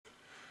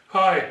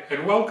Hi,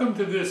 and welcome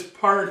to this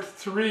part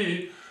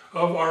 3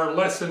 of our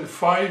lesson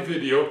 5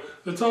 video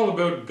that's all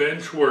about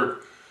bench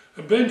work.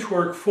 A bench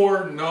work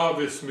for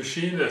novice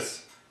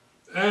machinists.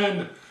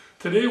 And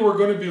today we're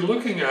going to be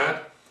looking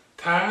at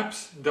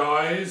taps,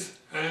 dies,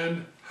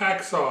 and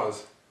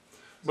hacksaws.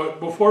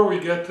 But before we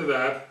get to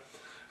that,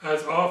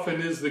 as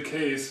often is the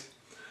case,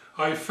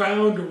 I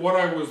found what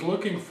I was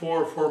looking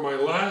for my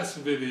last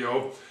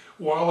video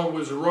while I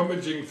was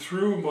rummaging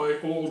through my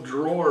old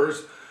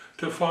drawers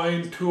to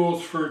find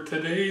tools for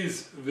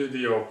today's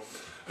video.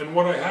 And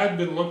what I had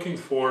been looking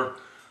for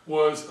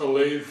was a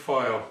lathe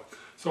file.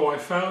 So I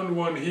found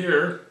one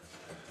here,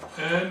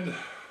 and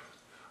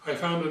I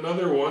found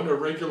another one, a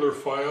regular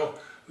file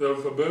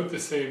of about the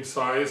same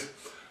size.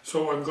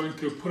 So I'm going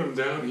to put them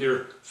down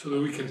here so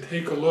that we can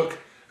take a look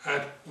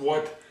at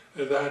what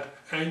that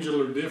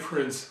angular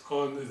difference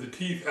on the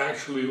teeth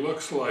actually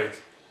looks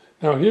like.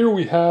 Now here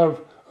we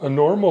have a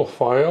normal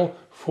file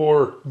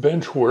for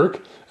bench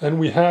work, and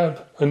we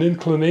have an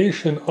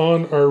inclination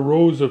on our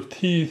rows of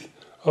teeth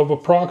of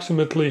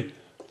approximately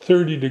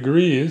 30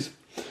 degrees.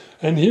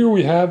 And here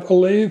we have a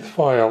lathe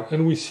file,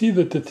 and we see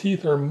that the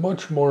teeth are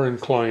much more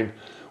inclined.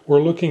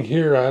 We're looking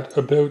here at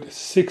about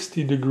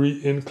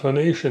 60-degree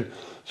inclination.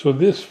 So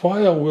this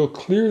file will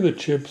clear the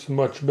chips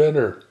much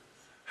better.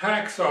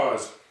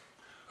 Hacksaws,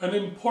 an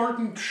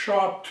important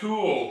shop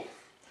tool,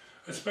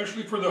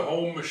 especially for the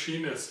home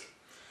machinist,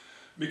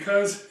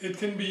 because it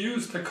can be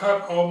used to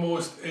cut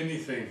almost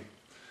anything,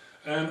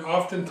 and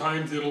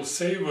oftentimes it'll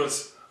save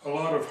us a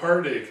lot of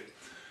heartache.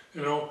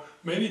 You know,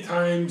 many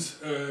times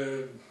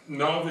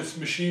novice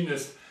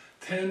machinists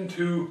tend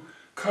to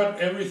cut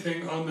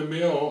everything on the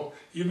mill,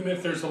 even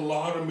if there's a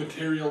lot of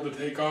material to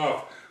take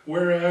off,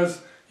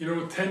 whereas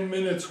 10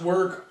 minutes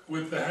work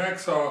with the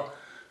hacksaw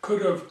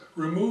could have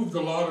removed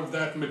a lot of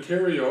that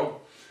material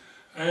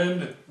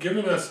and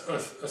given us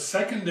a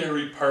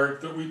secondary part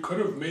that we could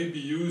have maybe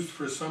used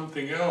for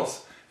something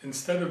else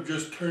instead of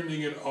just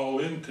turning it all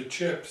into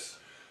chips.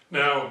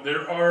 Now,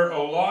 there are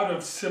a lot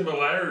of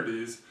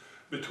similarities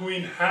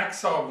between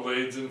hacksaw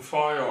blades and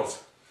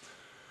files,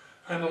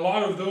 and a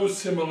lot of those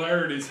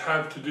similarities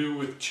have to do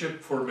with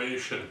chip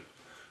formation.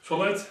 So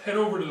let's head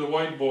over to the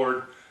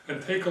whiteboard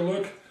and take a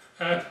look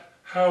at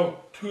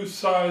how tooth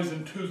size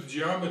and tooth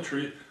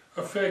geometry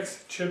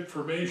affects chip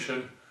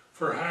formation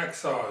for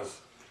hacksaws.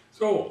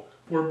 So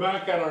we're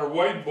back at our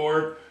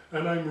whiteboard,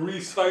 and I'm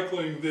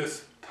recycling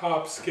this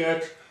top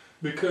sketch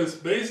because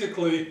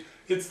basically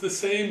it's the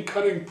same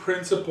cutting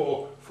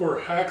principle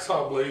for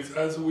hacksaw blades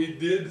as we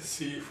did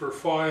see for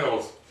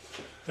files.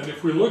 And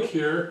if we look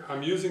here,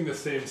 I'm using the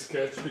same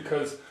sketch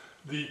because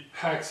the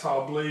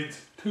hacksaw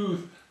blade's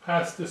tooth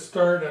has to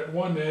start at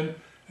one end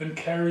and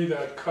carry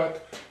that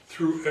cut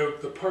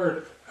throughout the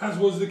part, as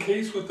was the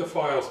case with the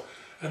files.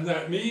 And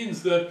that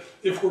means that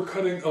if we're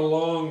cutting a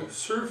long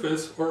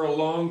surface or a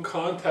long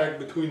contact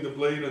between the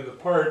blade and the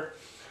part,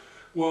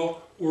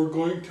 well, we're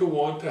going to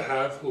want to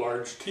have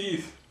large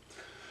teeth,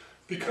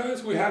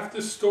 because we have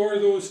to store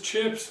those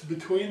chips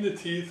between the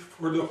teeth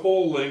for the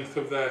whole length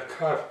of that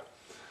cut.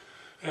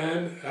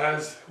 And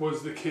as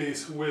was the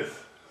case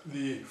with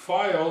the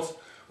files,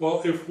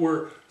 well, if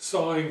we're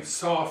sawing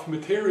soft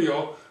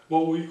material,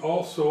 well, we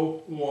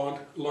also want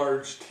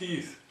large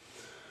teeth.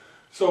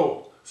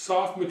 So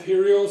soft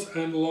materials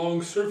and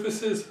long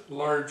surfaces,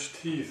 large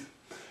teeth.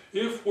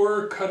 If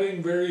we're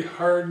cutting very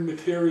hard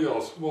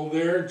materials, well,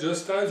 there,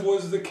 just as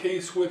was the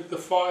case with the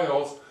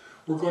files,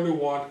 we're going to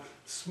want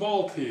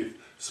small teeth.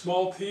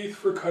 Small teeth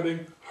for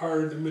cutting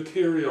hard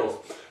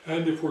materials.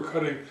 And if we're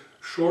cutting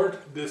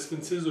short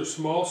distances or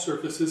small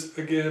surfaces,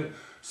 again,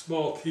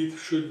 small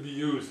teeth should be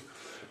used.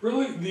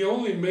 Really, the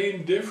only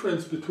main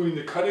difference between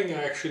the cutting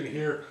action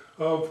here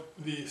of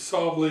the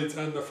saw blades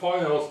and the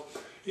files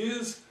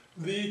is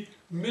the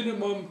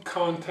minimum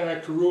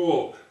contact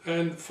rule,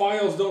 and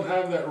files don't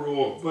have that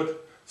rule,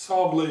 but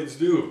saw blades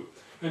do.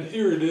 And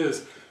here it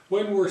is.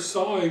 When we're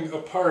sawing a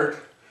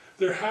part,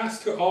 there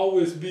has to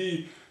always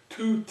be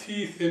two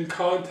teeth in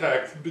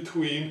contact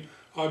between,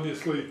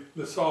 obviously,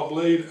 the saw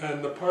blade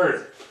and the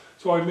part.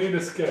 So I made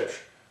a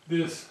sketch.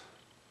 This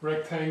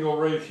rectangle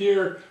right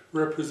here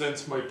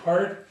represents my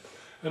part,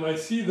 and I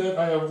see that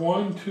I have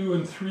 1, 2,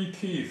 and 3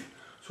 teeth,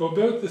 so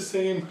about the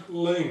same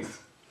length.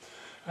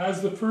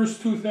 As the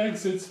first tooth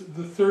exits,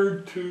 the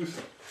third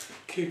tooth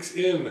kicks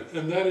in,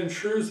 and that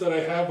ensures that I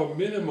have a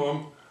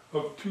minimum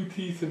of 2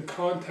 teeth in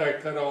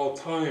contact at all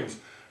times.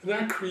 And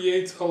that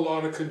creates a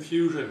lot of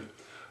confusion.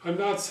 I'm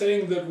not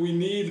saying that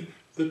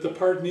the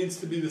part needs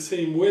to be the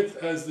same width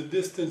as the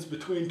distance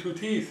between 2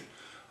 teeth.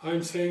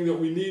 I'm saying that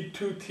we need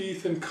 2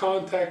 teeth in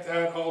contact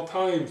at all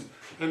times.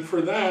 And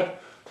for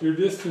that, your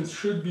distance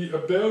should be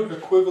about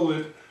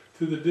equivalent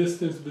to the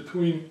distance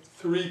between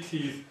 3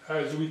 teeth,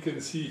 as we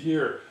can see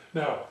here.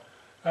 Now,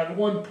 at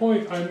one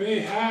point I may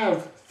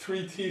have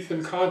 3 teeth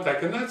in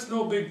contact, and that's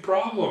no big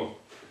problem.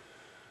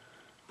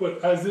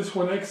 But as this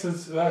one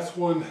exits, that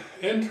one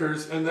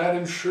enters, and that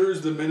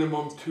ensures the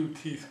minimum 2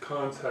 tooth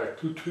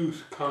contact.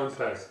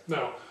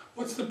 Now,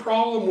 what's the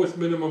problem with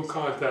minimum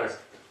contact?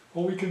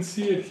 Well, we can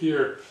see it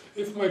here.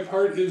 If my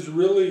part is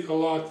really a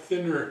lot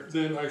thinner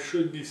than I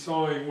should be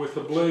sawing with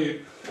a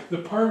blade, the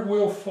part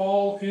will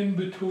fall in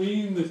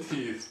between the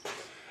teeth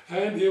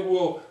and it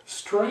will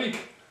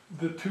strike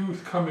the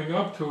tooth coming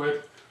up to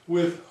it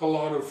with a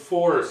lot of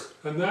force,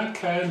 and that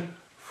can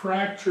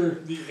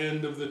fracture the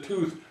end of the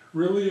tooth.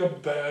 Really a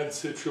bad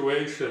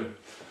situation.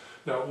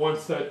 Now,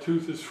 once that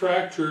tooth is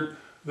fractured,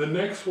 the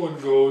next one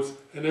goes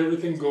and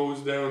everything goes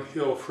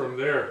downhill from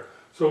there.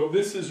 So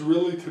this is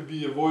really to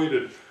be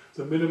avoided.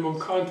 The minimum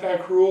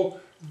contact rule,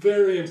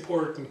 very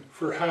important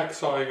for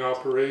hacksawing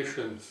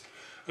operations.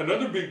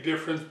 Another big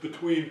difference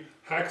between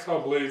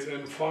hacksaw blades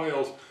and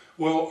files,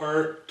 well,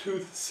 are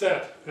tooth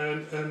set,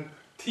 and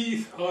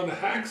teeth on a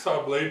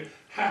hacksaw blade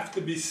have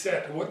to be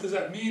set. And what does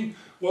that mean?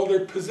 Well,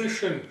 they're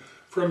positioned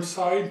from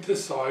side to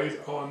side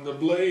on the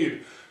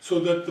blade so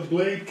that the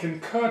blade can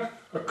cut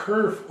a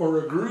kerf or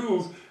a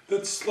groove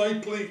that's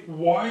slightly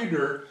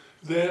wider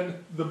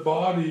than the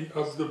body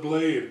of the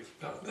blade.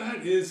 Now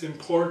that is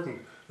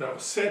important. Now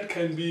set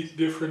can be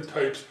different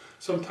types.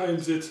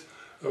 Sometimes it's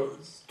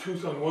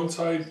tooth on one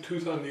side,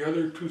 tooth on the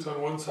other, tooth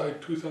on one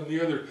side, tooth on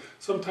the other.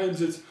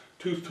 Sometimes it's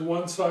tooth to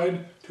one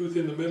side, tooth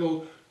in the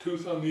middle,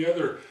 tooth on the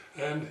other,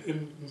 and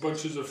in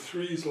bunches of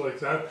threes like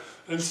that.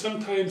 And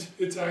sometimes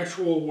it's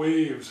actual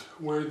waves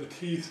where the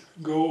teeth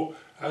go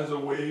as a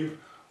wave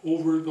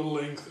over the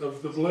length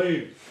of the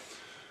blade.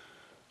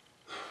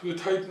 The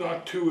type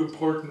not too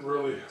important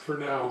really for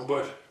now,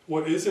 but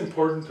what is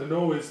important to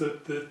know is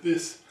that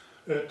this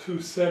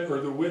tooth set,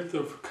 or the width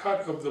of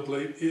cut of the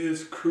blade,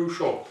 is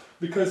crucial.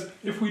 Because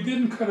if we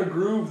didn't cut a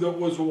groove that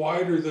was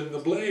wider than the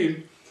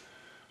blade,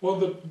 well,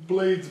 the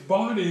blade's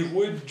body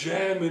would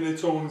jam in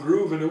its own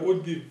groove and it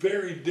would be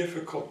very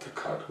difficult to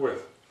cut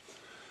with.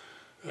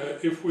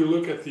 If we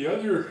look at the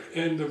other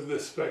end of the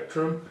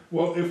spectrum,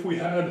 well, if we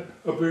had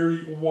a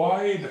very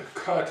wide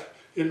cut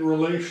in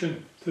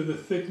relation to the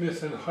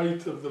thickness and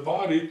height of the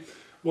body,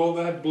 well,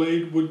 that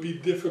blade would be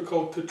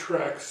difficult to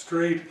track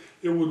straight.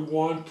 It would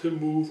want to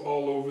move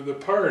all over the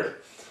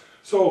part.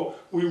 So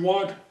we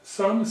want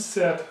some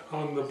set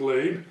on the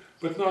blade,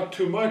 but not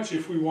too much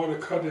if we want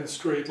to cut in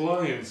straight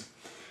lines.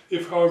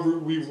 If, however,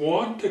 we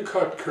want to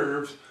cut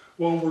curves,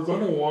 well, we're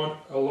going to want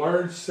a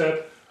large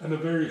set and a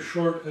very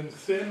short and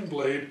thin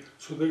blade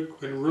so that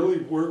we can really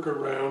work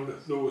around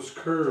those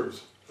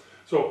curves.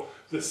 So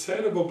the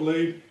set of a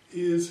blade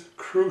is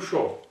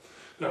crucial.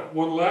 Now,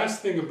 one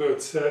last thing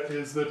about set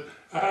is that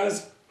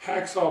as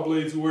hacksaw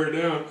blades wear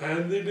down,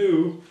 and they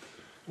do,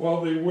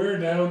 well, they wear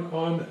down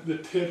on the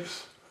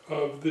tips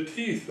of the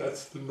teeth.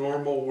 That's the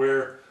normal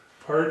wear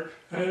part,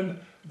 and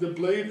the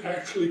blade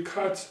actually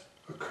cuts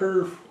a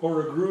curve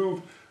or a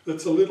groove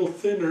that's a little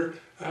thinner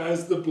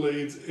as the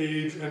blades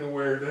age and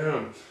wear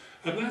down.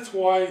 And that's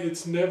why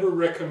it's never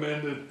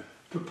recommended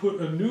to put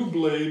a new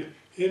blade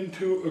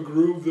into a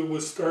groove that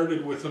was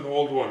started with an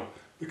old one,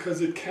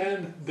 because it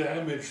can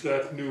damage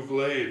that new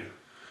blade.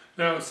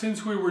 Now,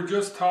 since we were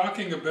just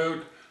talking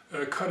about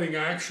cutting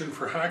action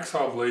for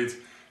hacksaw blades,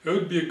 it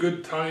would be a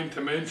good time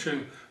to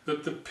mention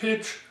that the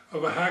pitch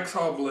of a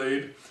hacksaw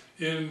blade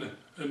in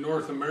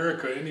North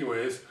America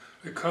anyways,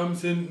 it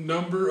comes in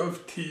number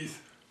of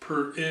teeth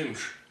per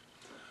inch.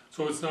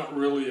 So it's not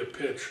really a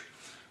pitch,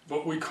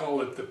 but we call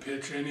it the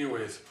pitch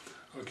anyways.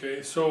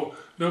 Okay, so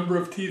number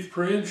of teeth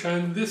per inch,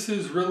 and this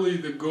is really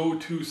the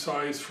go-to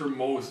size for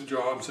most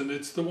jobs, and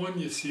it's the one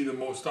you see the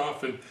most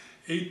often,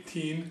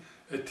 18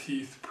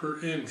 teeth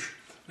per inch.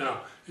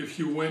 Now, if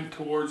you went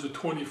towards a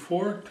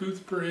 24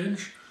 tooth per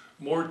inch,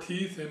 more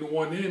teeth in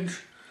 1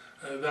 inch,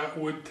 that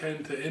would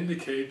tend to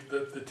indicate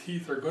that the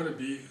teeth are going to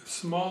be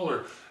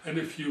smaller. And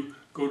if you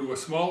go to a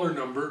smaller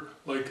number,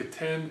 like a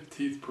 10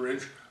 teeth per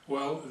inch,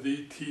 well,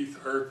 the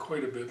teeth are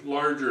quite a bit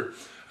larger.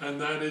 And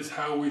that is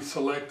how we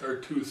select our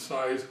tooth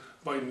size,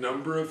 by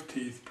number of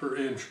teeth per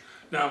inch.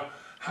 Now,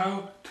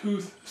 how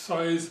tooth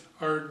size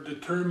are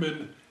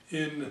determined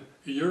in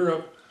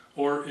Europe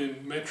or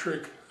in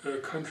metric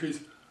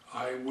countries,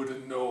 I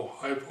wouldn't know.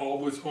 I've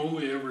always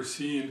only ever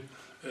seen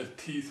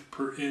teeth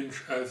per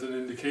inch as an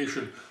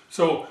indication.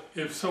 So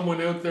if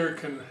someone out there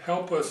can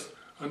help us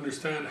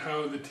understand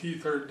how the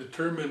teeth are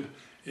determined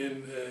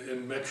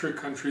in metric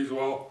countries,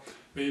 well,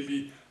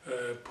 maybe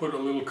put a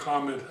little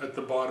comment at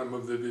the bottom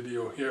of the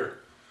video here.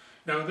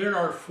 Now, there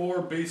are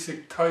 4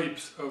 basic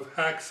types of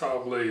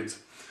hacksaw blades.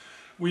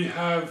 We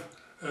have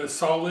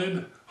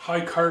solid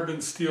high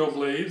carbon steel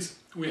blades,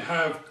 we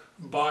have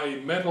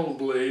bimetal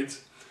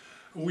blades,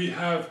 we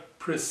have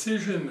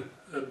precision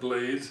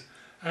blades,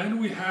 and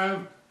we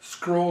have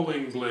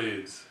scrolling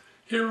blades.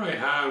 Here I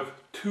have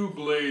 2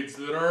 blades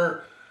that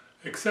are,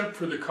 except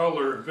for the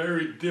color,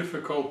 very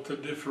difficult to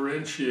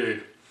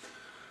differentiate.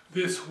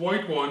 This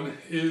white one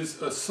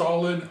is a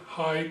solid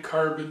high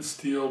carbon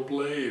steel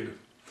blade,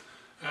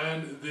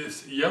 and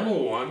this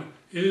yellow one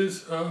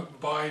is a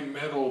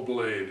bimetal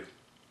blade.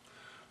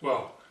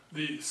 Well,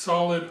 the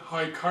solid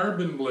high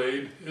carbon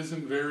blade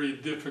isn't very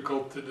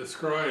difficult to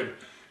describe.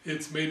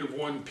 It's made of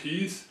one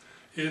piece.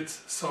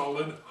 It's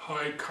solid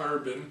high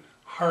carbon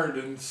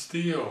hardened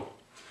steel.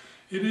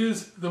 It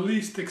is the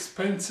least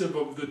expensive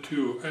of the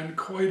two and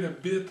quite a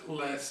bit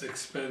less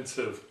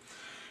expensive.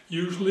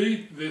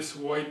 Usually this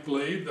white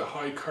blade, the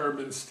high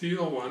carbon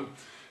steel one,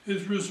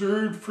 is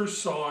reserved for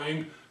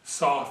sawing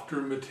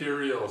softer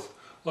materials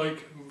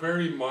like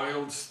very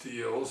mild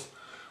steels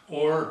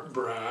or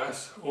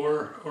brass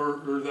or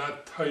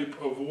that type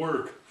of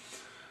work.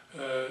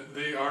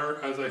 They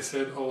are, as I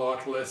said, a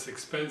lot less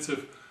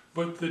expensive,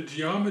 but the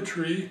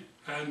geometry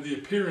and the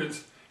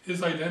appearance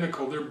is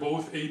identical. They're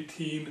both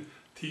 18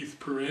 teeth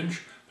per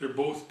inch. They're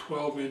both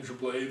 12-inch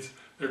blades.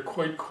 They're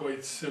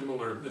quite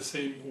similar. The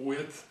same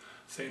width,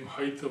 same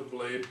height of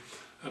blade,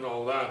 and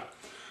all that.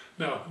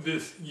 Now,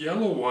 this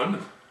yellow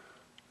one,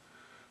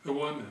 the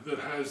one that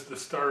has the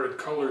starred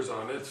colors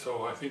on it,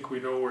 so I think we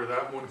know where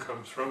that one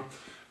comes from.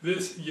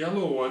 This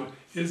yellow one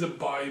is a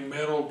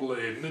bimetal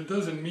blade, and it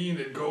doesn't mean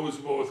it goes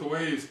both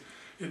ways.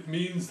 It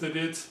means that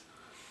it's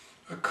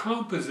a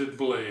composite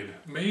blade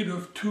made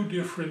of two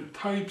different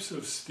types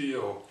of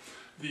steel.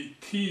 The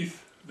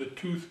teeth, the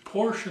tooth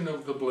portion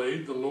of the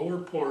blade, the lower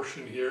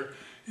portion here,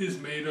 is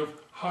made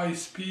of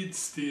high-speed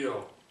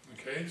steel.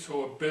 Okay,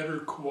 so a better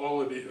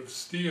quality of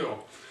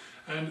steel.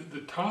 And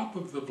the top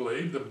of the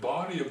blade, the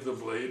body of the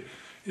blade,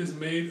 is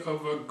made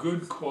of a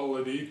good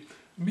quality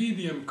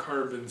medium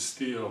carbon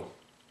steel.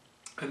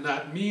 And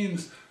that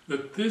means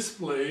that this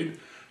blade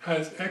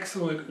has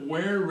excellent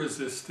wear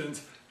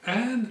resistance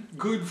and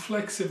good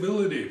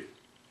flexibility.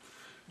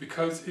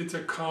 Because it's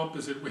a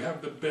composite, we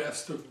have the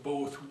best of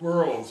both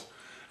worlds.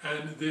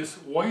 And this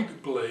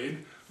white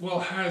blade, well,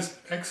 has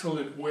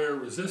excellent wear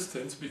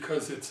resistance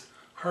because it's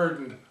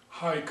hardened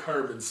high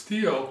carbon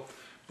steel,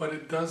 but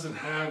it doesn't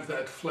have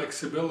that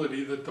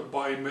flexibility that the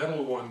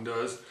bimetal one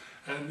does,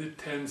 and it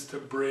tends to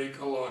break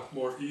a lot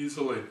more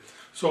easily.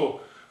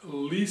 So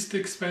least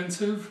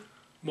expensive,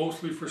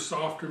 mostly for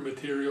softer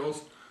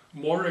materials,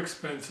 more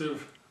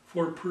expensive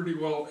for pretty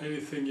well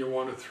anything you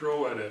want to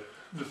throw at it.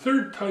 The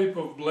third type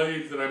of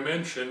blade that I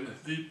mentioned,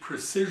 the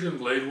precision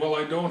blade, well,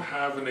 I don't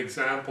have an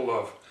example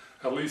of.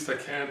 At least I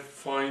can't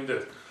find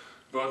it.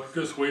 But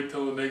just wait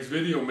till the next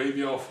video.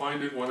 Maybe I'll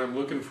find it when I'm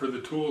looking for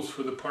the tools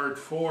for the part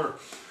 4.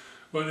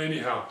 But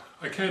anyhow,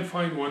 I can't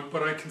find one,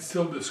 but I can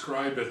still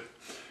describe it.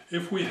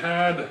 If we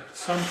had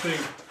something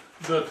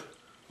that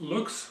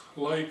looks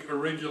like a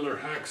regular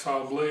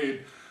hacksaw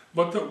blade,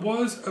 but that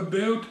was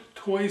about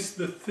twice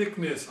the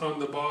thickness on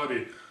the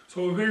body,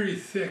 so a very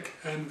thick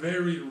and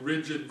very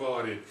rigid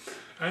body,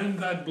 and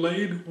that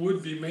blade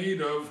would be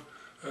made of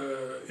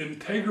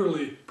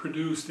integrally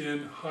produced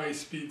in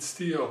high-speed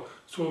steel,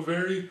 so a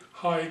very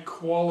high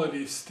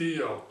quality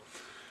steel,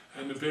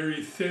 and a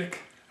very thick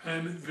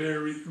and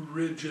very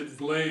rigid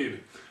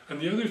blade.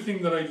 And the other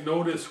thing that I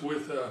notice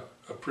with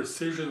a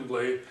precision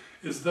blade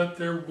is that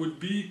there would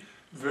be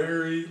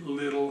very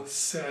little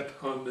set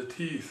on the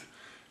teeth,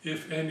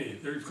 if any.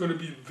 There's going to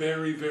be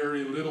very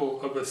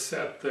little of a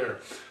set there,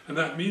 and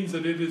that means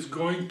that it is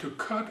going to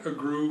cut a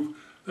groove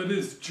that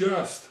is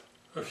just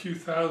a few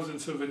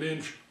thousandths of an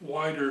inch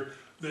wider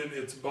than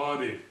its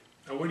body.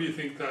 Now what do you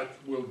think that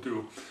will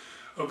do?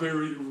 A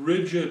very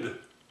rigid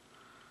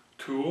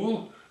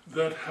tool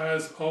that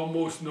has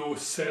almost no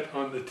set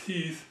on the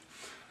teeth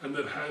and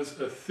that has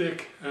a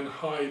thick and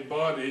high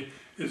body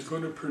is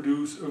going to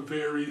produce a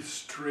very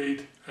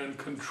straight and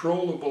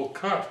controllable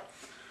cut.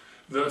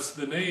 Thus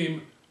the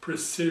name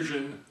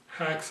precision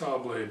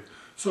hacksaw blade.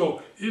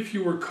 So if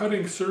you were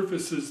cutting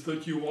surfaces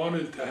that you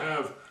wanted to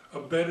have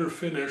a better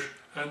finish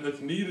and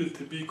that needed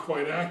to be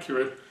quite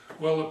accurate,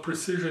 well, a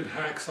precision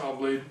hacksaw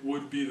blade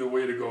would be the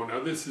way to go.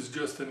 Now this is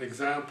just an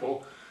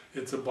example.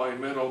 It's a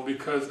bimetal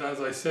because, as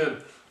I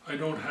said, I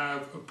don't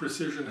have a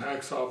precision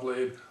hacksaw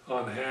blade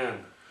on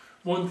hand.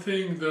 One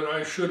thing that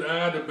I should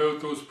add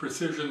about those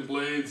precision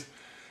blades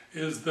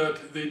is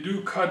that they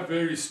do cut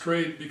very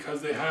straight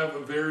because they have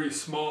a very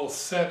small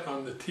set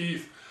on the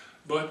teeth,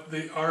 but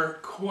they are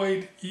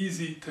quite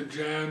easy to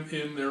jam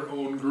in their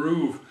own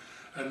groove.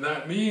 And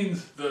that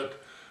means that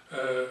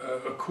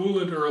a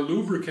coolant or a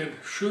lubricant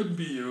should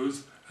be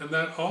used, and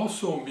that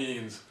also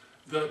means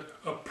that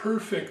a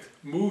perfect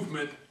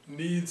movement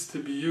needs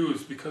to be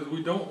used because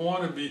we don't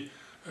want to be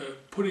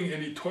putting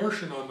any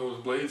torsion on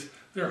those blades.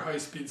 They're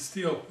high-speed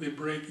steel, they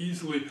break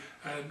easily,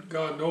 and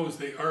God knows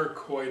they are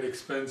quite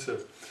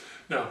expensive.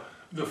 Now,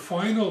 the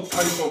final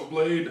type of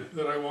blade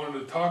that I wanted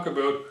to talk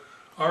about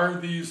are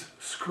these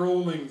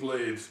scrolling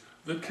blades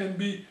that can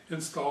be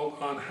installed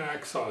on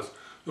hacksaws.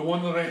 The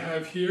one that I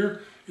have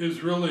here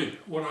is really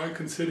what I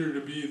consider to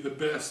be the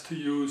best to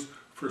use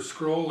for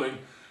scrolling,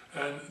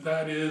 and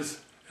that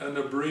is an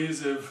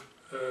abrasive,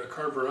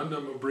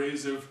 carborundum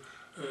abrasive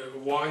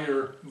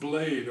wire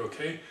blade,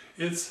 okay?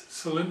 It's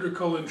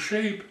cylindrical in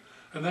shape,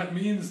 and that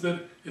means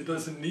that it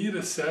doesn't need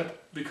a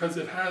set because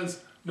it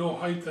has no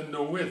height and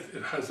no width.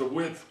 It has a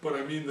width, but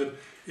I mean that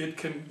it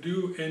can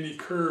do any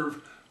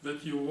curve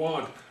that you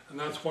want, and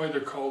that's why they're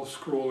called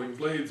scrolling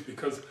blades,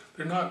 because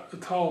they're not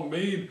at all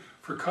made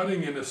for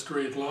cutting in a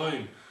straight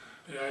line.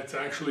 It's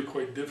actually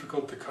quite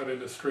difficult to cut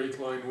in a straight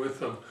line with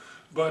them,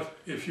 but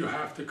if you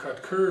have to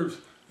cut curves,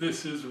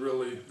 this is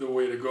really the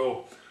way to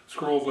go.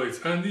 scroll blades.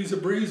 And these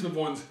abrasive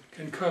ones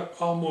can cut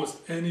almost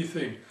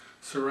anything,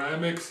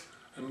 ceramics,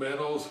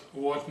 metals,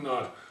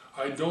 whatnot.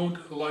 I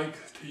don't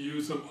like to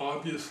use them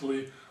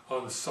obviously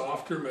on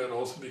softer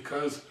metals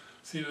because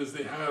seeing as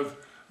they have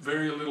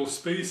very little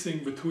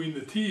spacing between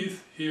the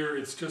teeth, here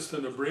it's just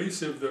an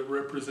abrasive that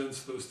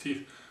represents those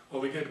teeth.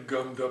 Well, they get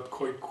gummed up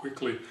quite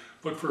quickly.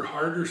 But for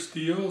harder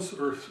steels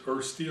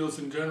or steels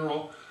in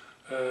general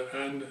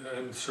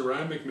and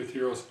ceramic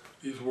materials,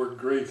 these work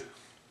great.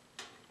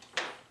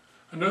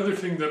 Another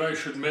thing that I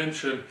should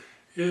mention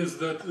is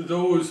that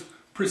those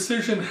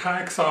precision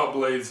hacksaw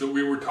blades that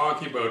we were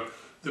talking about,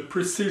 the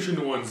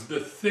precision ones,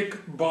 the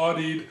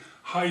thick-bodied,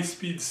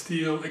 high-speed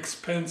steel,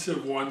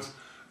 expensive ones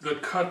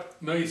that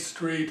cut nice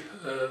straight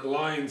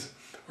lines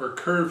or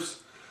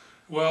curves,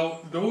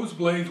 well, those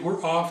blades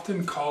were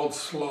often called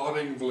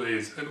slotting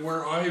blades, and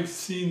where I've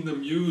seen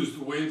them used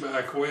way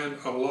back when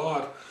a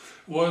lot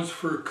was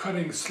for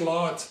cutting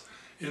slots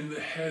in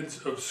the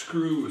heads of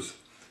screws.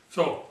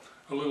 So,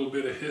 a little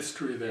bit of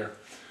history there.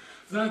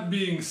 That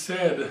being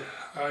said,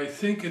 I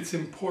think it's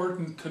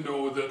important to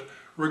know that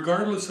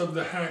regardless of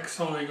the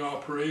hacksawing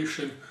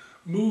operation,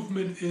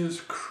 movement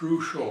is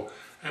crucial.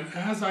 And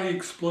as I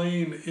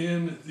explain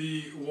in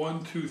the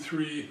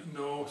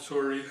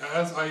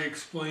as I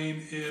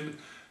explain in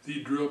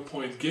the drill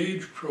point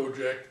gauge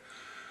project,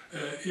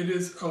 it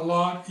is a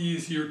lot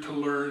easier to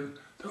learn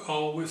to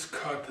always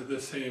cut the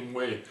same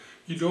way.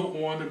 You don't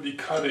want to be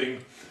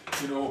cutting,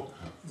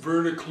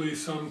 vertically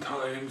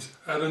sometimes,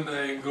 at an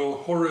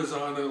angle,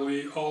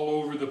 horizontally, all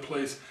over the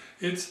place.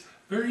 It's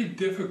very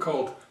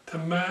difficult to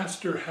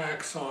master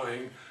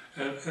hacksawing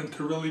and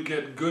to really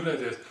get good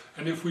at it.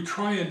 And if we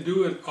try and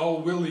do it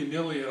all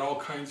willy-nilly at all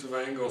kinds of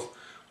angles,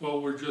 well,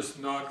 we're just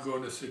not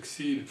going to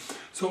succeed.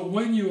 So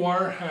when you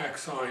are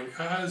hacksawing,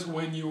 as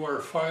when you are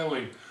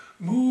filing,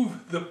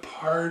 move the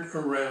part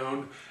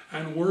around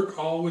and work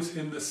always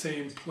in the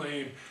same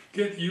plane.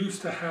 Get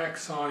used to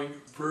hacksawing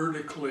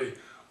vertically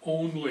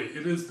only.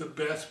 It is the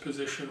best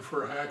position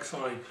for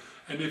hacksawing.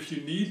 And if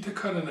you need to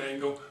cut an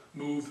angle,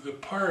 move the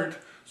part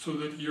so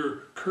that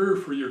your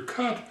curve for your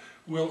cut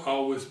will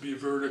always be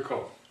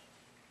vertical.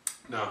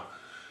 Now,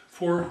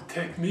 for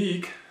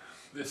technique,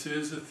 this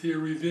is a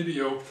theory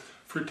video.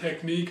 For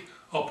technique,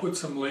 I'll put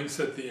some links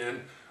at the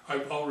end.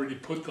 I've already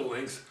put the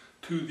links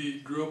to the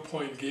drill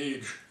point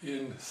gauge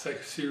in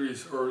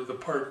series, or the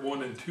part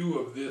 1 and 2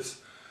 of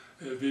this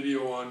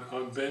video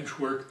on bench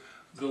work.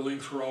 The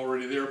links were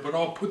already there, but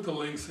I'll put the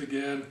links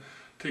again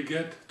to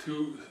get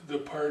to the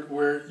part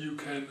where you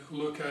can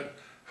look at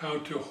how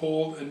to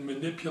hold and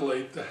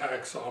manipulate the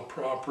hacksaw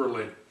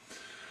properly.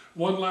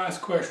 One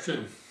last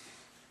question.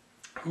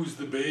 Who's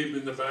the babe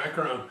in the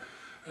background?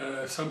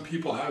 Some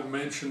people have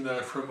mentioned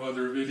that from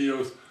other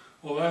videos.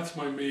 Well, that's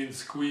my main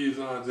squeeze,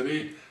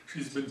 Andre.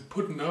 She's been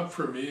putting up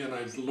for me,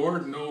 and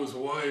Lord knows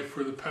why,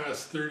 for the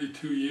past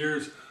 32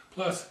 years,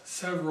 plus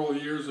several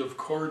years of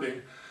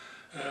courting.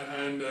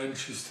 And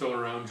she's still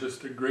around,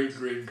 just a great,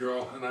 great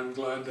girl, and I'm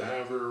glad to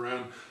have her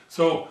around.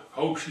 So,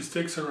 hope she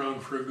sticks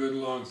around for a good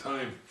long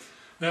time.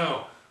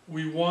 Now,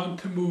 we want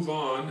to move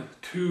on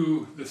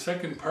to the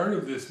second part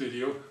of this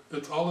video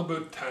that's all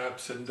about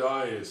taps and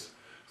dies.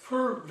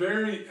 For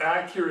very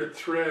accurate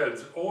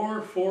threads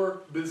or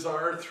for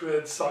bizarre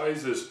thread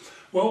sizes,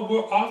 well,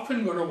 we're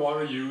often going to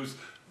want to use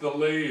the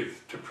lathe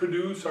to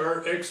produce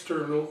our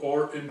external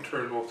or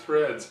internal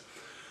threads.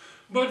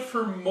 But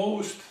for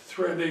most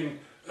threading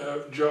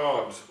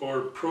jobs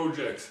or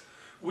projects,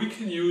 we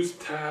can use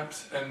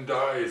taps and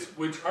dies,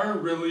 which are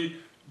really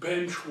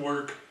bench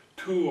work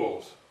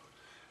tools.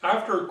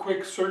 After a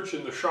quick search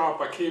in the shop,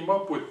 I came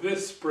up with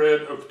this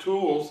spread of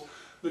tools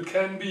that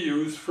can be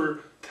used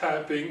for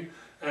tapping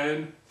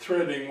and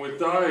threading with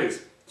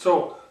dies.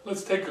 So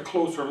let's take a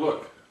closer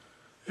look.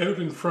 Out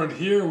in front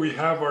here we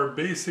have our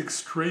basic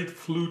straight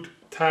flute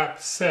tap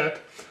set,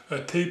 a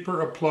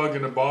taper, a plug,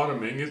 and a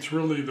bottoming. It's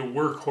really the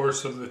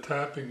workhorse of the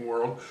tapping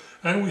world.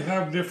 And we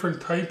have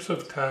different types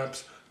of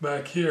taps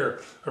back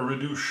here. A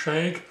reduced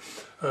shank,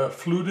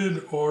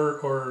 fluted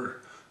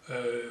or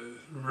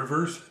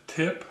reverse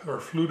tip or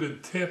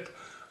fluted tip,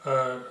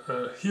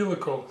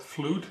 helical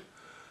flute,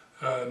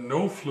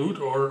 no flute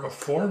or a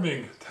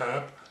forming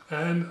tap,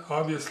 and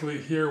obviously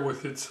here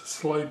with its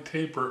slight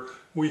taper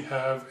we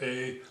have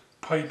a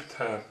pipe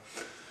tap.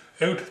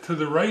 Out to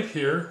the right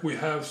here we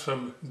have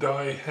some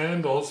die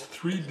handles,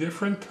 3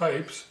 different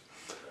types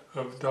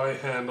of die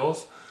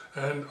handles,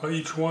 and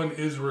each one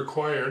is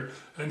required.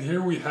 And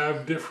here we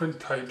have different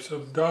types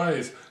of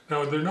dies.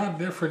 Now they're not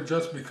different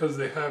just because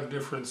they have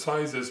different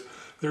sizes,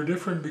 they're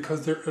different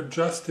because they're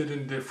adjusted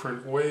in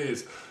different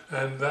ways,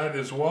 and that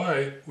is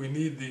why we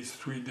need these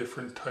 3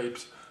 different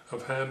types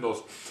of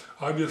handles.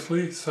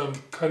 Obviously some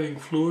cutting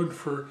fluid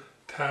for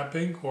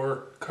tapping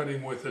or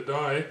cutting with a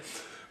die.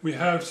 We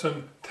have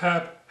some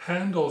tap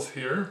handles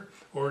here,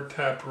 or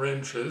tap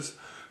wrenches,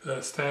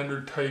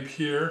 standard type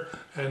here,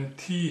 and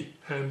T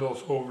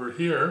handles over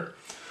here.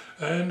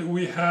 And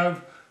we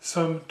have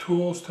some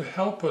tools to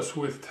help us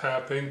with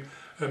tapping,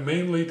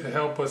 mainly to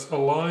help us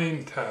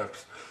align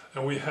taps.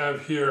 And we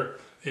have here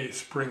a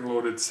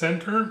spring-loaded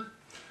center.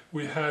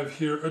 We have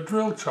here a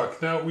drill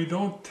chuck. Now we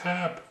don't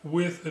tap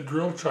with a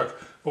drill chuck,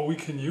 but we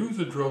can use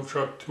a drill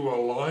chuck to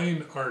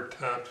align our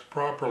taps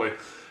properly.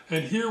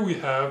 And here we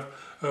have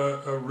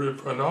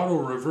an auto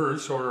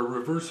reverse or a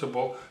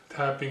reversible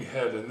tapping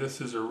head, and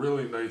this is a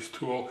really nice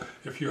tool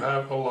if you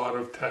have a lot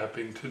of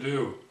tapping to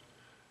do.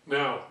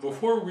 Now,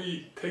 before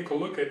we take a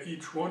look at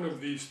each one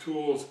of these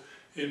tools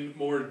in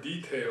more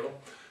detail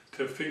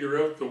to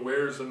figure out the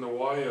wheres and the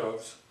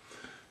why-ofs,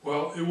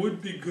 well, it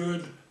would be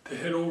good to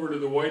head over to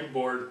the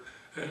whiteboard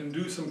and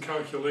do some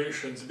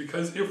calculations,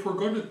 because if we're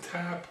going to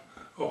tap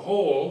a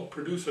hole,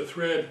 produce a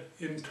thread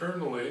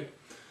internally,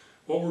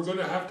 well, we're going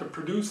to have to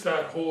produce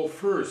that hole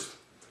first.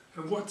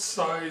 And what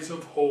size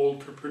of hole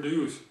to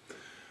produce?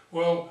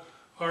 Well,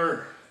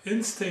 our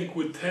instinct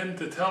would tend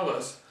to tell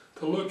us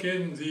to look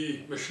in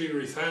the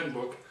machinery's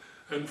handbook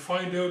and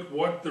find out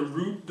what the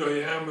root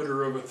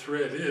diameter of a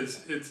thread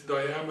is, its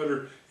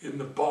diameter in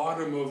the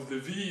bottom of the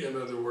V, in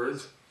other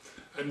words,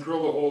 and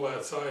drill a hole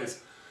that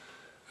size.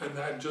 And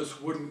that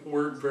just wouldn't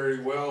work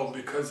very well,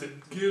 because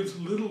it gives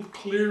little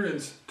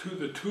clearance to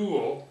the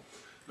tool,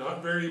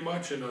 not very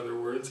much in other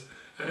words,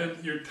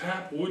 and your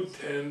tap would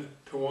tend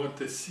to want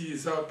to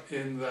seize up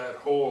in that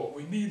hole.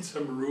 We need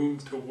some room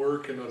to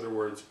work, in other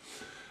words.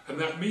 And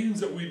that means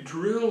that we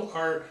drill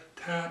our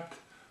tapped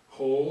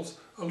holes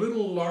a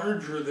little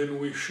larger than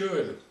we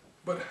should.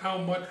 But how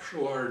much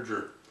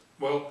larger?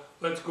 Well,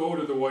 let's go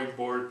to the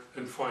whiteboard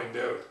and find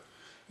out.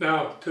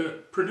 Now,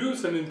 to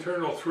produce an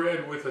internal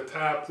thread with a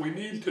tap, we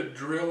need to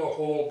drill a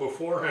hole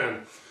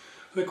beforehand.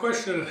 The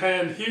question at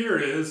hand here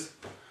is,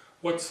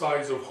 what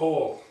size of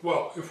hole?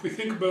 Well, if we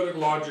think about it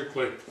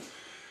logically,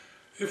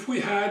 if we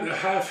had a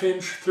 1/2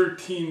 inch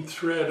 13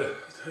 thread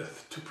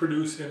to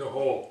produce in a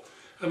hole,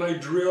 and I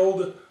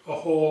drilled a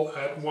hole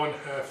at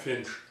 1/2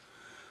 inch,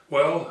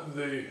 well,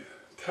 the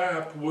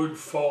tap would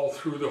fall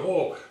through the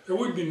hole. There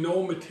would be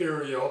no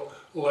material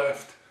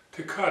left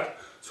to cut.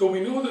 So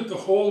we know that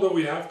the hole that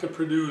we have to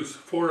produce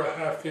for a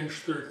 1/2 inch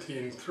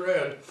 13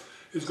 thread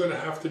is going to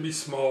have to be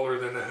smaller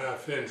than a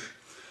 1/2 inch.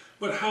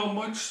 But how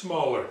much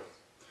smaller?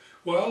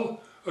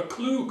 Well, a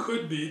clue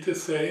could be to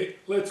say,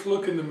 let's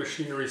look in the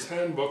machinery's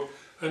handbook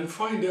and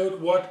find out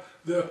what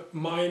the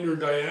minor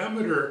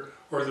diameter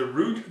or the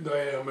root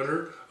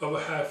diameter of a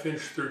 1/2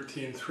 inch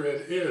 13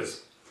 thread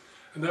is.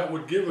 And that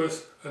would give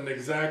us an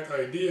exact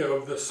idea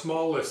of the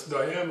smallest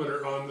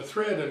diameter on the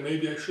thread, and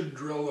maybe I should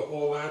drill the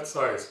hole that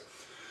size.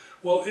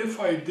 Well, if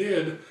I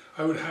did,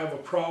 I would have a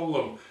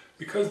problem,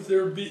 because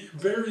there'd be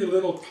very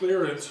little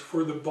clearance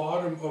for the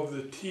bottom of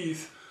the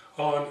teeth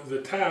on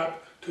the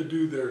tap to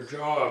do their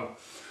job.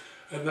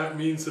 And that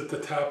means that the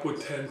tap would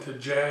tend to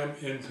jam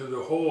into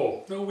the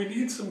hole. Now, we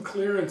need some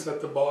clearance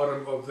at the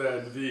bottom of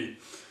that V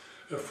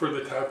for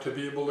the tap to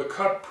be able to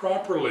cut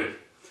properly.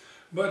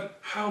 But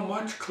how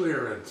much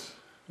clearance?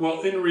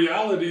 Well, in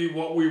reality,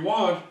 what we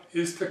want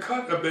is to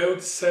cut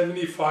about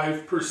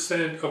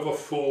 75% of a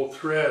full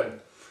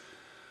thread.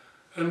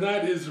 And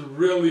that is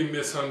really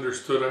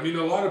misunderstood. I mean,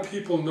 a lot of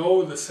people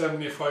know the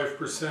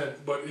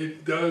 75%, but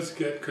it does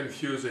get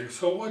confusing.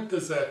 So what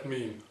does that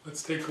mean?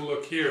 Let's take a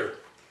look here.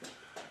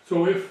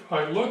 So if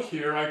I look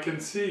here, I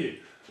can see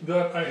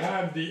that I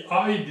have the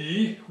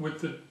ID with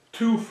the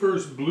two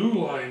first blue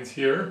lines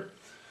here.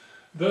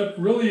 That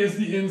really is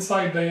the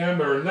inside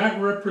diameter, and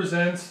that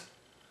represents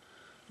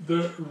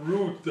the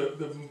root,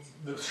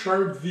 the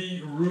sharp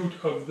V root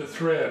of the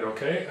thread,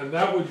 okay? And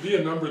that would be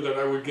a number that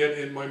I would get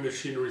in my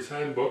machinery's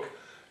handbook.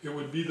 It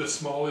would be the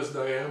smallest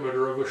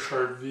diameter of a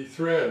sharp V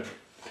thread.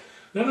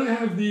 Then I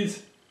have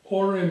these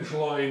orange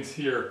lines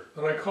here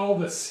that I call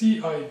the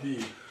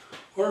CID,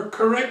 or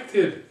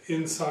corrected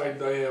inside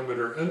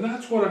diameter. And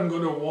that's what I'm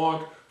going to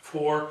want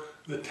for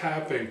the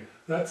tapping.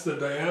 That's the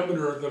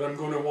diameter that I'm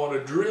going to want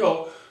to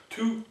drill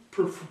to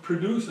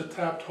produce a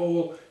tapped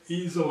hole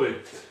easily.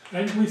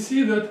 And we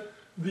see that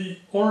the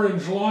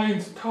orange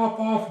lines top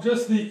off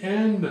just the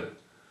end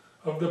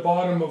of the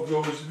bottom of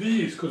those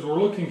V's, because we're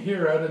looking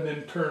here at an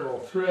internal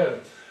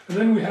thread. And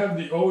then we have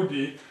the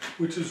OD,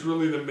 which is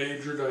really the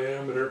major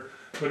diameter,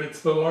 but it's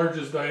the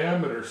largest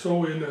diameter.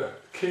 So in a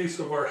case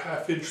of our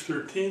 1/2 inch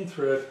 13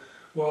 thread,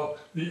 well,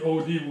 the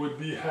OD would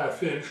be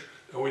 1/2 inch.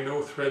 Now we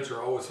know threads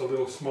are always a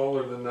little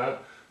smaller than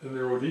that, than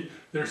their OD.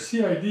 Their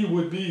CID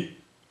would be,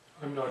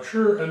 I'm not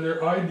sure, and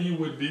their ID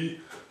would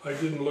be, I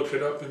didn't look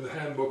it up in the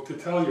handbook to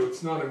tell you,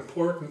 it's not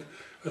important,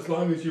 as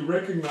long as you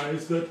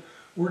recognize that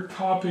we're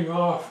topping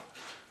off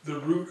the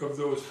root of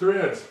those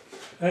threads.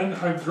 And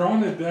I've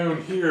drawn it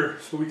down here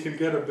so we can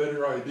get a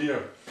better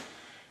idea.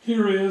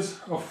 Here is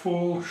a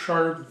full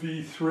sharp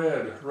V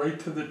thread, right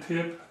to the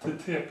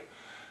tip,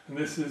 And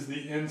this is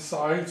the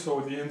inside, so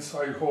the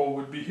inside hole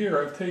would be here.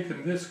 I've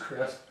taken this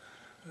crest,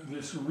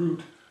 this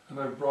root, and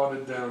I've brought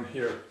it down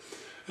here.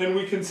 And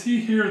we can see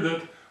here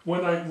that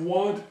when I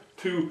want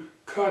to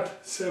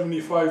cut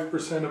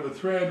 75% of a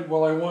thread,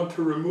 well, I want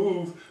to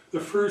remove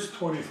the first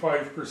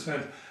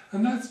 25%.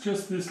 And that's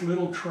just this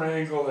little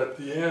triangle at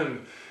the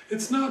end.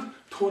 It's not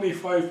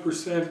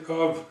 25%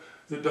 of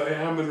the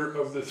diameter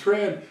of the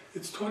thread,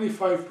 it's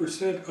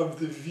 25% of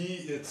the V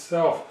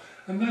itself.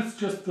 And that's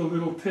just the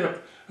little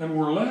tip. And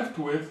we're left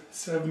with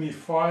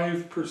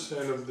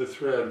 75% of the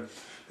thread.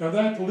 Now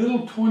that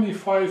little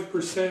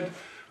 25%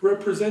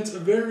 represents a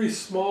very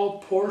small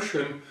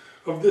portion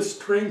of the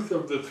strength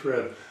of the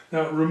thread.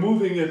 Now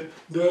removing it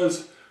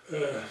does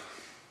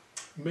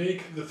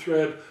make the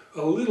thread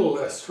a little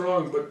less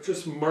strong, but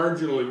just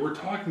marginally. We're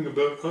talking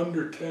about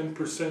under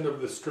 10% of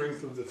the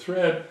strength of the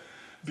thread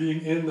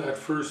being in that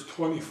first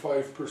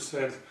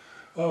 25%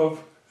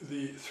 of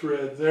the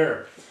thread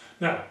there.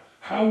 Now,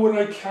 how would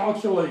I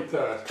calculate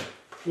that?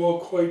 Well,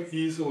 quite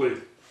easily.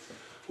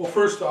 Well,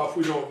 first off,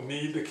 we don't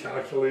need to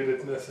calculate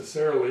it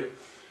necessarily.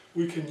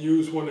 We can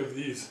use one of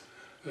these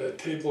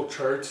table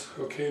charts,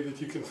 okay, that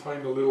you can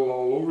find a little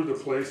all over the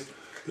place,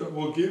 that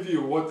will give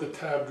you what the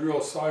tab drill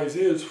size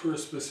is for a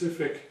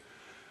specific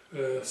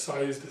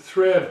sized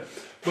thread.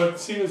 But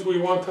seeing as we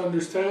want to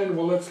understand,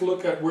 well, let's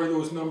look at where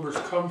those numbers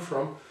come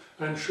from.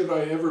 And should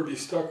I ever be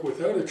stuck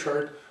without a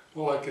chart,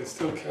 well, I can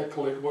still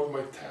calculate what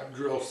my tab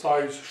drill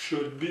size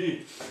should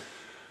be.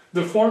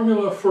 The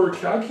formula for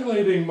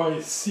calculating my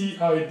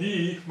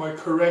CID, my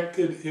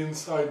corrected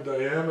inside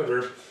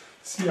diameter,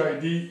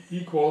 CID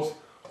equals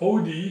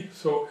OD,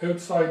 so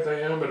outside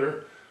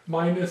diameter,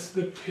 minus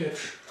the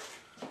pitch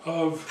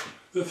of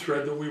the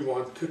thread that we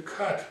want to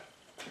cut.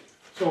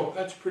 So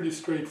that's pretty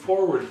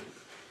straightforward.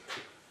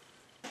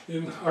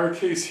 In our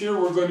case here,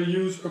 we're going to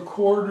use a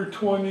 1/4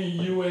 20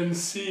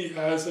 UNC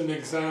as an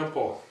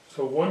example.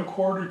 So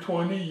 1/4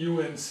 20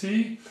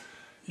 UNC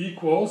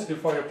equals,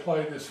 if I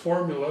apply this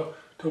formula,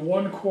 to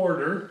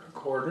 1/4, a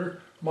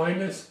quarter,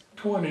 minus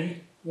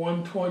 20,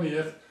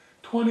 1/20th.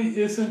 20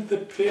 isn't the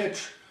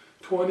pitch.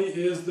 20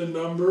 is the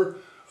number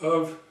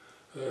of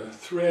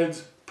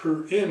threads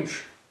per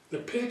inch. The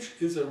pitch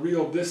is a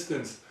real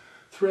distance.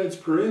 Threads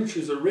per inch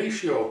is a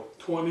ratio,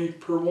 20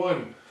 per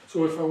 1.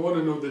 So if I want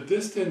to know the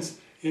distance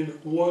in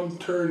one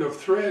turn of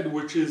thread,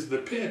 which is the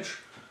pitch,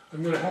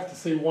 I'm going to have to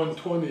say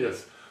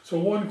 1/20th. So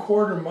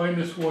 1/4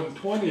 minus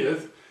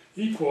 1/20th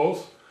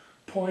equals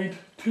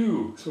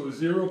 0.2, so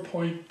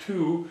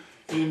 0.2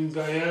 in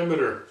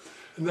diameter.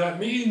 And that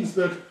means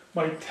that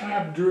my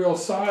tab drill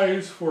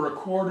size for a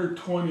 1/4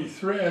 20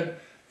 thread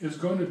is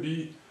going to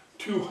be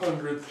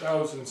 200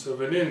 thousandths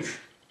of an inch.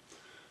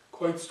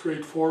 Quite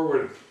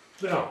straightforward.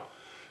 Now,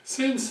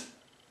 since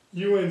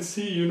UNC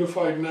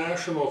Unified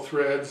National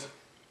threads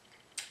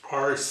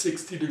are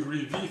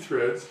 60-degree V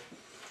threads,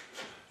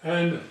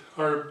 and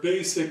our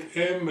basic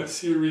M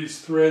series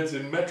threads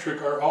in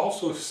metric are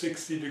also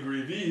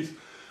 60-degree Vs,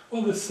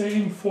 well, the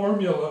same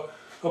formula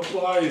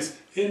applies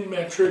in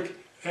metric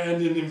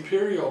and in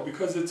imperial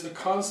because it's a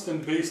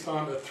constant based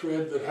on a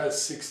thread that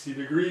has 60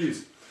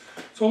 degrees.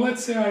 So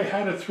let's say I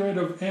had a thread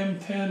of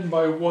M10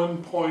 by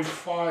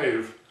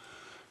 1.5.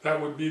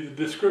 That would be the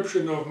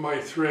description of my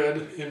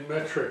thread in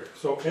metric.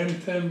 So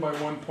M10 by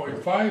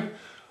 1.5,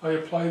 I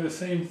apply the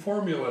same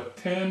formula,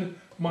 10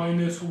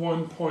 minus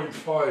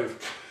 1.5.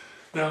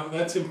 Now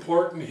that's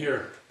important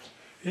here.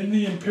 In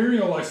the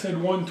imperial I said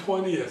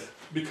 1/20th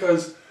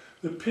because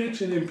the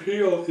pitch in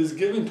imperial is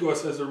given to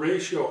us as a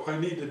ratio. I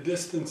need a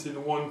distance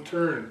in one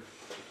turn.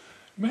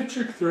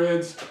 Metric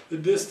threads, the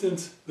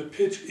distance, the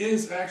pitch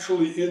is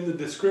actually in the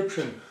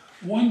description.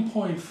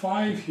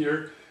 1.5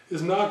 here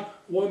is not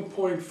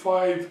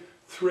 1.5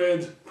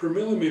 threads per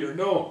millimeter.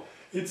 No,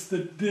 it's the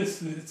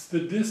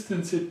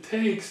distance it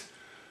takes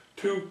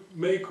to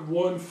make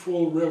one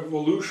full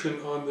revolution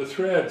on the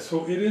thread.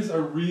 So it is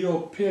a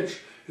real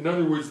pitch. In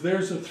other words,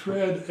 there's a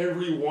thread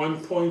every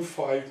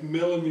 1.5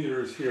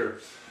 millimeters here.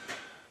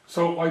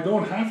 So I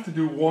don't have to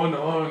do 1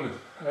 on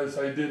as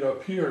I did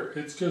up here.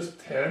 It's just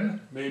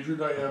 10 major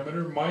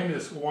diameter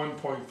minus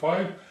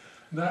 1.5.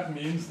 And that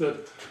means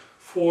that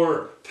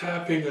for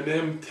tapping an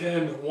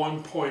M10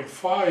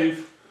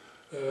 1.5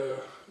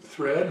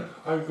 thread,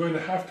 I'm going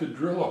to have to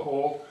drill a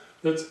hole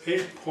that's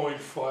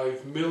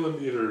 8.5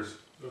 millimeters.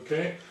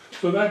 Okay,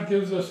 so that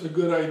gives us a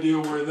good idea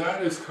where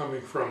that is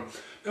coming from.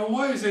 Now,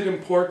 why is it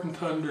important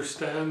to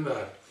understand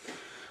that?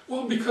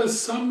 Well, because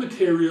some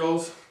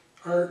materials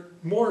are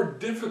more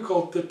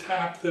difficult to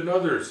tap than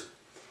others.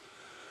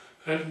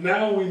 And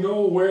now we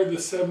know where the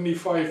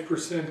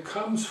 75%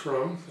 comes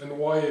from and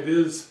why it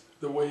is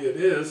the way it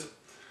is.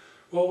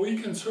 Well, we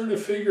can sort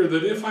of figure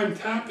that if I'm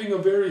tapping a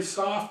very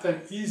soft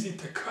and easy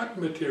to cut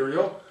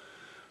material,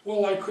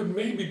 well, I could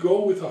maybe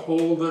go with a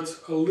hole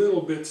that's a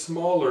little bit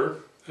smaller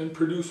and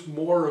produce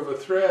more of a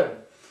thread.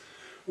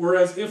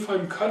 Whereas if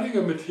I'm cutting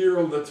a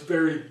material that's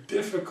very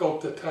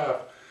difficult to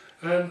tap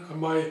and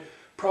my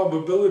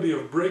probability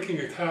of breaking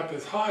a tap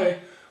is high,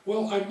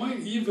 well, I might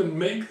even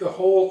make the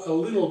hole a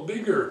little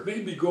bigger,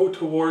 maybe go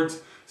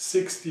towards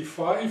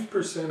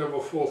 65% of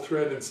a full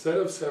thread instead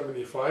of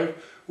 75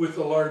 with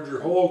a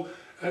larger hole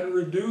and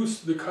reduce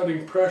the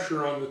cutting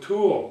pressure on the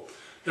tool.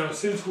 Now,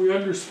 since we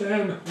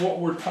understand what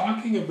we're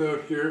talking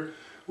about here,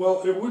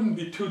 well, it wouldn't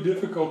be too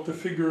difficult to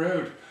figure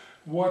out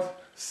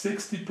what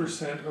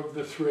 60% of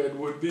the thread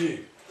would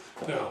be.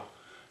 Now,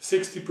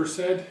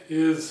 60%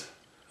 is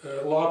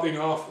lopping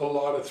off a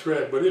lot of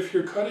thread. But if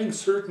you're cutting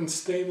certain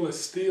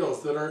stainless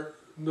steels that are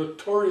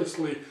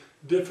notoriously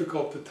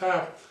difficult to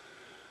tap,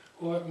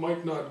 well, that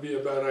might not be a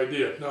bad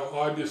idea. Now,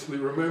 obviously,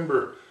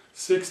 remember,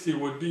 60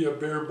 would be a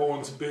bare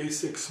bones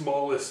basic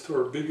smallest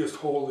or biggest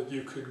hole that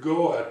you could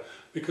go at,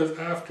 because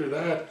after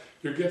that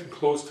you're getting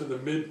close to the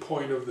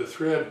midpoint of the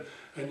thread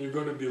and you're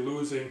going to be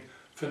losing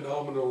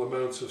phenomenal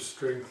amounts of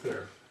strength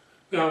there.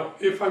 Now,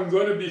 if I'm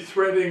going to be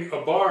threading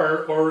a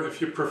bar, or if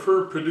you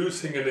prefer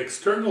producing an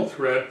external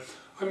thread,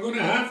 I'm going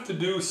to have to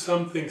do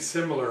something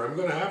similar. I'm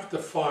going to have to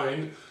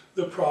find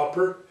the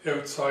proper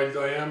outside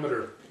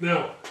diameter.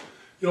 Now,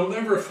 you'll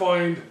never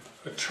find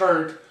a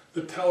chart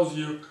that tells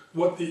you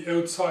what the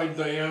outside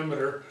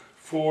diameter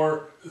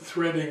for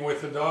threading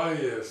with a die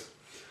is.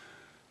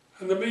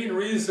 And the main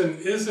reason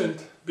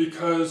isn't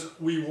because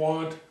we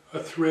want a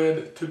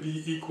thread to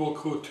be equal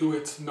to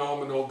its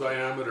nominal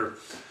diameter.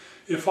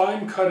 If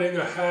I'm cutting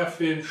a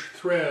 1/2 inch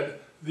thread,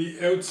 the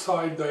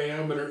outside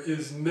diameter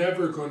is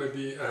never going to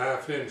be a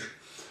 1/2 inch.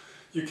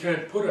 You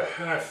can't put a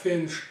 1/2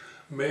 inch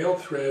male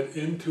thread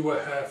into a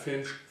 1/2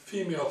 inch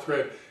female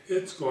thread.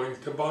 It's going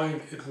to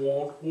bind. It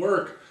won't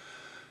work.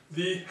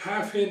 The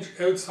 1/2 inch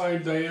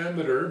outside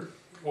diameter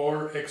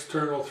or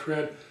external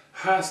thread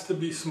has to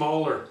be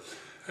smaller.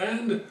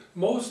 And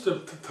most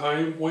of the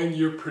time when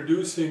you're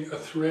producing a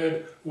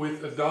thread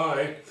with a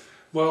die,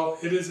 well,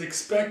 it is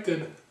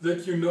expected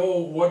that you know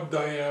what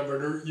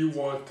diameter you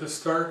want to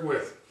start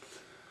with.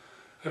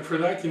 And for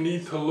that you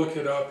need to look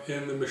it up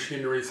in the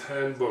machinery's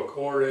handbook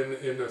or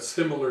in a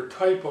similar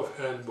type of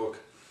handbook.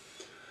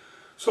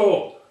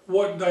 So,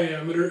 what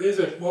diameter is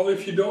it? Well,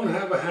 if you don't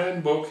have a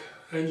handbook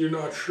and you're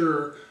not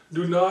sure,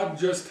 do not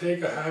just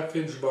take a 1/2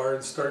 inch bar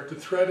and start to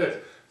thread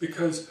it,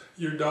 because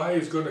your die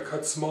is going to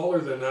cut smaller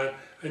than that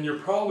and you're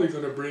probably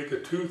going to break a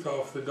tooth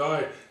off the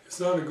die. It's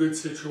not a good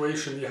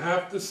situation. You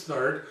have to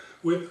start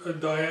with a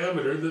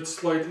diameter that's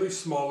slightly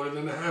smaller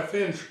than a 1/2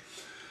 inch.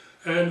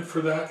 And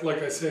for that,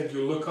 like I said,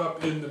 you look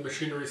up in the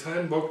machinery's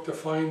handbook to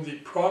find the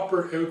proper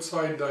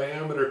outside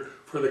diameter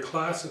for the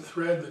class of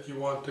thread that you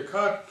want to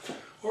cut.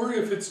 Or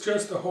if it's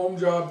just a home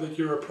job that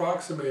you're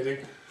approximating,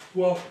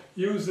 well,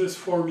 use this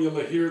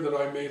formula here that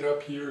I made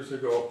up years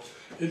ago.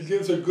 It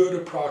gives a good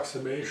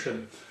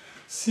approximation.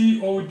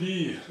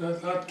 COD,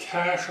 not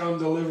cash on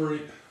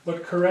delivery,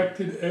 but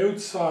corrected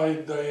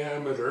outside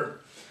diameter,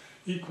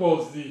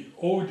 equals the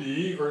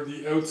OD, or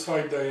the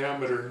outside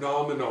diameter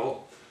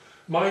nominal,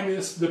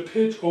 minus the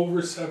pitch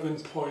over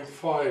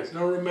 7.5.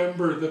 Now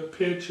remember, the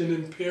pitch in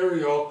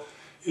imperial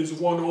is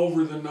 1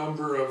 over the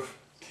number of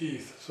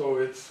teeth. So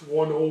it's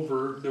 1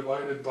 over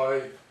divided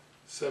by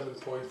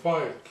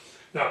 7.5.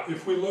 Now,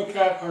 if we look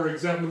at our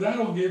example,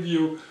 that'll give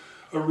you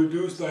a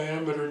reduced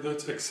diameter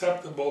that's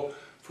acceptable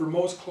for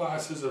most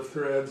classes of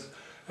threads,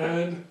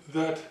 and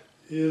that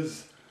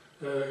is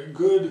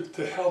good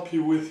to help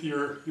you with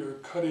your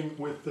cutting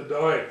with the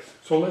die.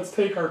 So let's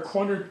take our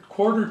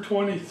quarter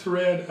 20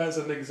 thread as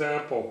an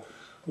example.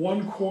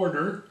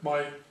 1/4,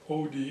 my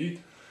OD,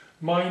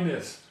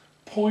 minus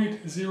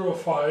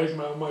 0.05,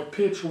 my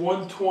pitch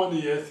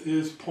 1/20th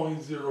is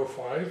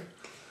 0.05,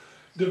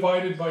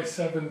 divided by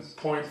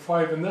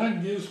 7.5, and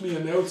that gives me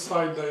an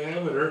outside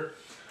diameter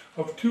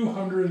of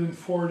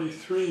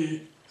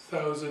 243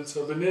 thousandths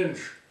of an inch.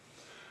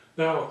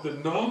 Now, the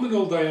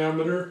nominal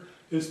diameter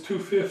is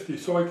 250,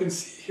 so I can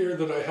see here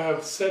that I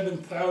have 7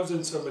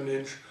 thousandths of an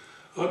inch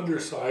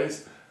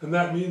undersize, and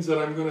that means that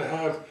I'm going to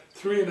have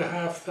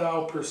 3.5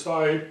 thou per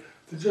side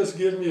to just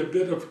give me a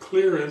bit of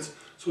clearance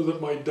so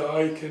that my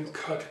die can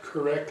cut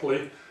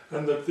correctly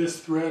and that this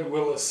thread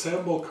will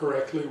assemble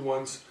correctly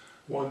once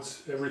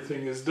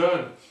everything is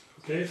done.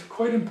 Okay, it's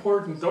quite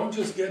important. Don't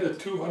just get a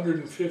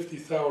 250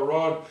 thou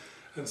rod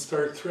and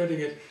start threading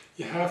it.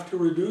 You have to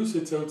reduce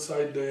its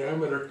outside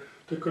diameter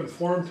to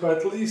conform to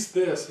at least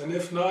this, and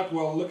if not,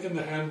 well, look in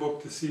the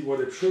handbook to see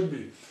what it should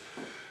be.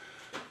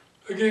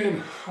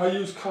 Again, I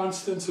use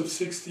constants of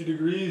 60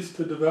 degrees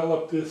to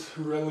develop this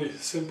really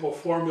simple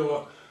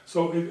formula,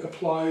 so it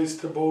applies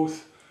to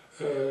both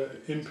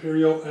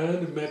imperial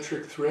and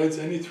metric threads,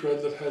 any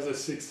thread that has a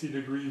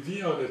 60-degree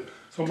V on it.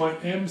 So my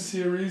M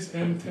series,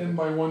 M10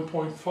 by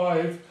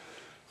 1.5,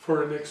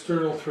 for an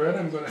external thread,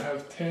 I'm going to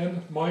have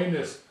 10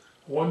 minus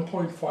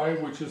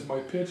 1.5, which is my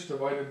pitch,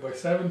 divided by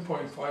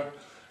 7.5,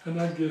 and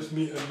that gives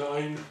me a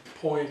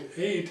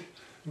 9.8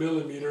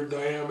 millimeter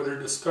diameter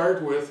to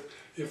start with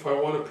if I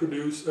want to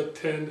produce a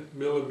 10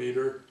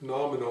 millimeter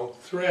nominal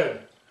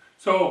thread.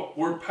 So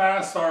we're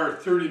past our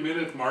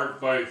 30-minute mark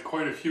by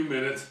quite a few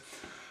minutes,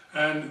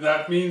 and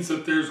that means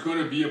that there's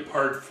going to be a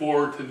part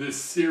 4 to this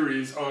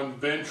series on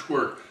bench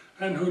work,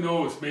 and who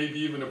knows, maybe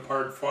even a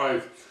part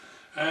 5.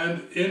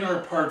 And in our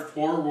part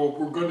 4,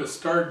 we're going to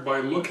start by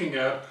looking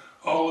at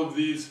all of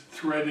these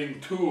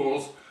threading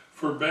tools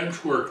for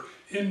bench work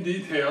in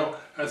detail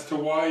as to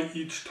why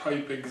each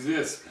type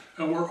exists.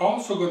 And we're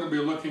also going to be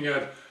looking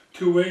at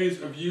 2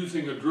 ways of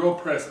using a drill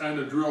press and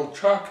a drill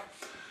chuck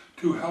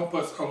to help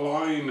us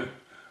align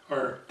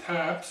our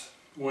taps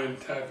when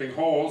tapping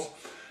holes.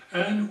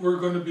 And we're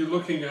going to be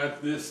looking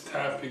at this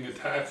tapping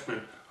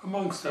attachment,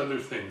 amongst other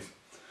things.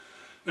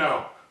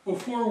 Now,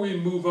 before we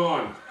move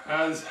on,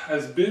 as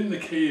has been the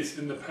case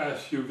in the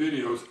past few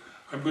videos,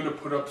 I'm going to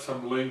put up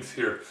some links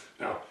here.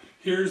 Now,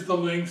 here's the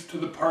links to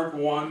the part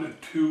 1,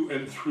 2,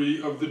 and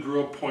 3 of the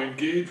drill point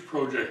gauge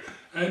project.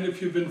 And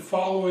if you've been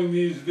following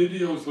these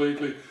videos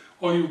lately,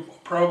 well, you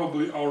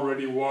probably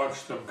already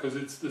watched them because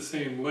it's the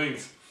same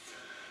links.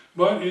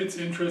 But it's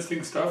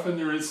interesting stuff, and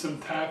there is some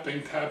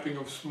tapping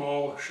of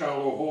small,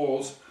 shallow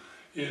holes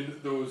in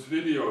those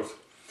videos.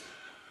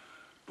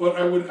 But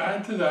I would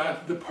add to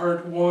that the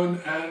part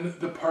 1 and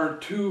the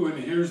part 2,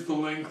 and here's the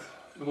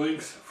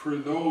links for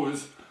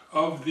those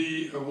of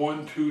the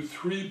 1, 2,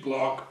 3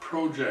 block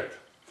project.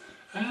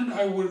 And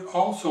I would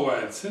also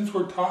add, since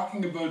we're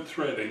talking about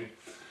threading,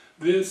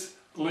 this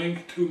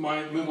link to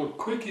my little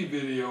quickie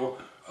video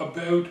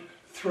about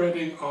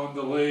threading on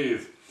the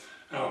lathe.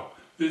 Now,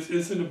 this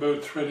isn't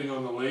about threading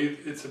on the lathe,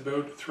 it's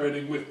about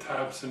threading with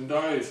taps and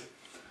dies.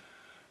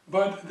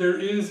 But there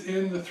is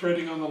in the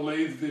threading on the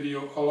lathe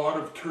video a lot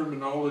of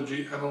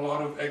terminology and a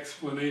lot of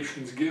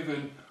explanations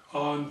given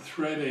on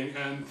threading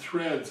and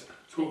threads.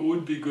 So it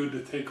would be good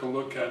to take a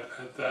look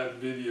at that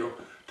video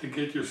to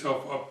get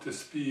yourself up to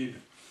speed.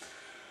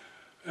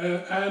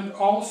 And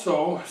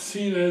also,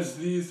 seeing as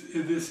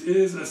this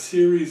is a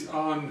series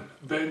on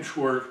bench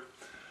work,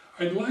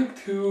 I'd like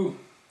to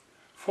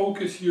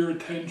focus your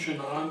attention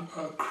on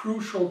a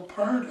crucial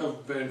part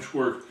of bench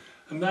work,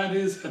 and that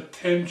is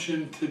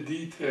attention to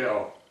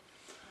detail.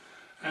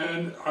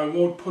 And I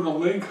won't put a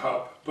link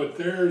up, but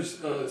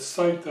there's a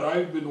site that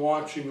I've been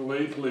watching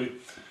lately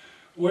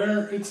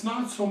where it's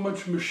not so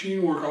much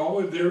machine work,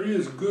 although there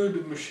is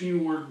good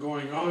machine work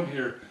going on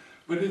here,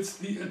 but it's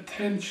the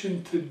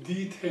attention to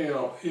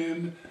detail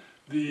in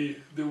the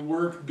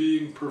work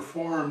being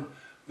performed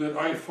that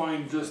I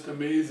find just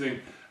amazing.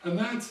 And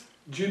that's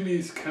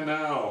Jimmy's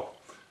Canal.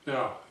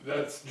 Now,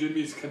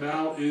 Jimmy's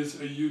Canal is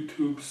a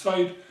YouTube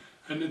site,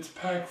 and it's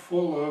packed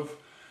full of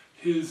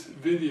his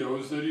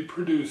videos that he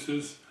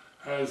produces,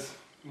 as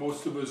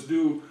most of us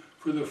do,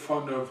 for the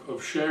fun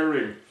of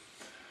sharing.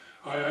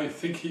 I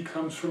think he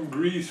comes from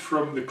Greece,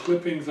 from the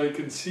clippings I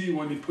can see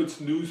when he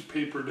puts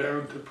newspaper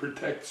down to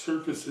protect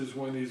surfaces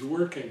when he's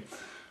working.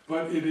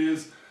 But it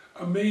is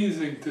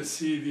amazing to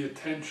see the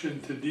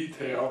attention to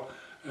detail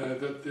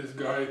that this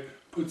guy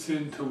puts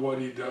into what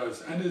he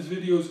does. And his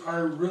videos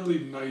are really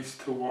nice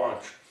to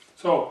watch.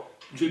 So,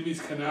 Jimmy's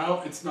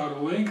Canal, it's not a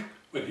link,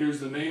 but here's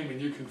the name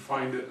and you can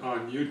find it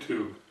on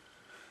YouTube.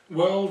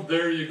 Well,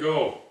 there you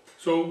go.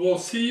 So we'll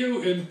see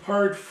you in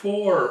part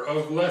 4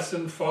 of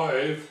lesson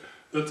 5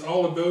 that's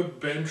all about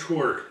bench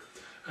work.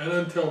 And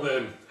until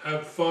then,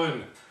 have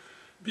fun,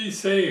 be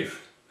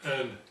safe,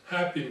 and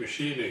happy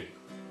machining.